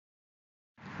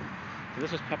So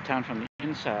this is Puptown from the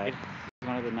inside.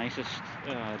 One of the nicest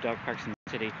dog parks in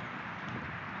the city.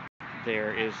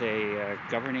 There is a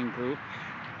governing group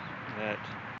that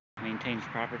maintains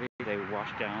property. They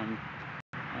wash down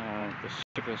the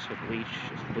surface with bleach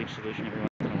solution every once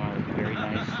in a while. It's very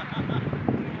nice.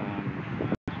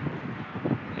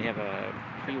 They have a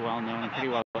pretty well-known and pretty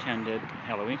well-attended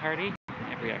Halloween party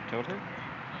every October.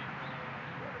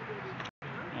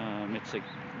 It's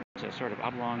a sort of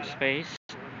oblong space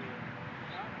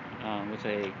with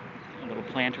a little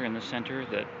planter in the center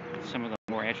that some of the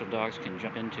more agile dogs can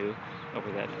jump into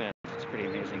over that fence. It's pretty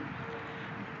amazing.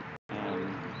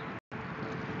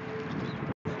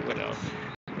 What else?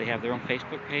 They have their own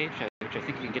Facebook page, which I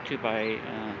think you can get to by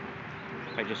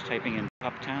just typing in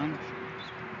Puptown,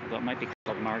 although it might be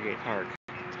called Margate Park.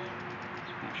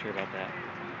 Not sure about that.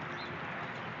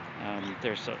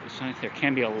 There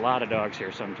can be a lot of dogs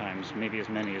here sometimes, maybe as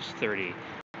many as 30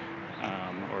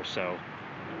 or so.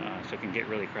 So it can get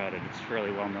really crowded. It's a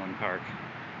fairly well-known park.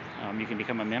 You can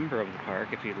become a member of the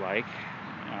park if you'd like.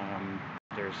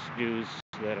 There's dues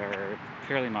that are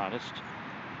fairly modest.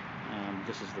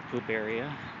 This is the poop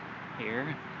area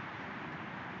here.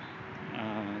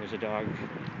 There's a dog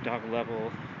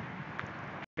level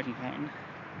drinking fountain.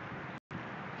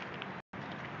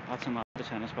 Lots and lots of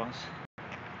tennis balls.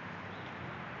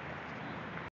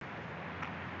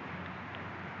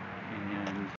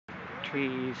 And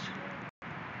trees.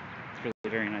 It's really a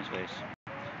very nice place.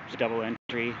 There's a double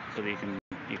entry so that you can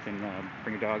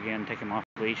bring your dog in, take him off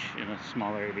the leash in a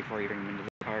small area before you bring him into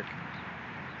the park.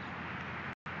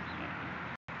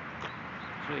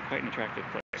 It's really quite an attractive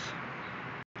place.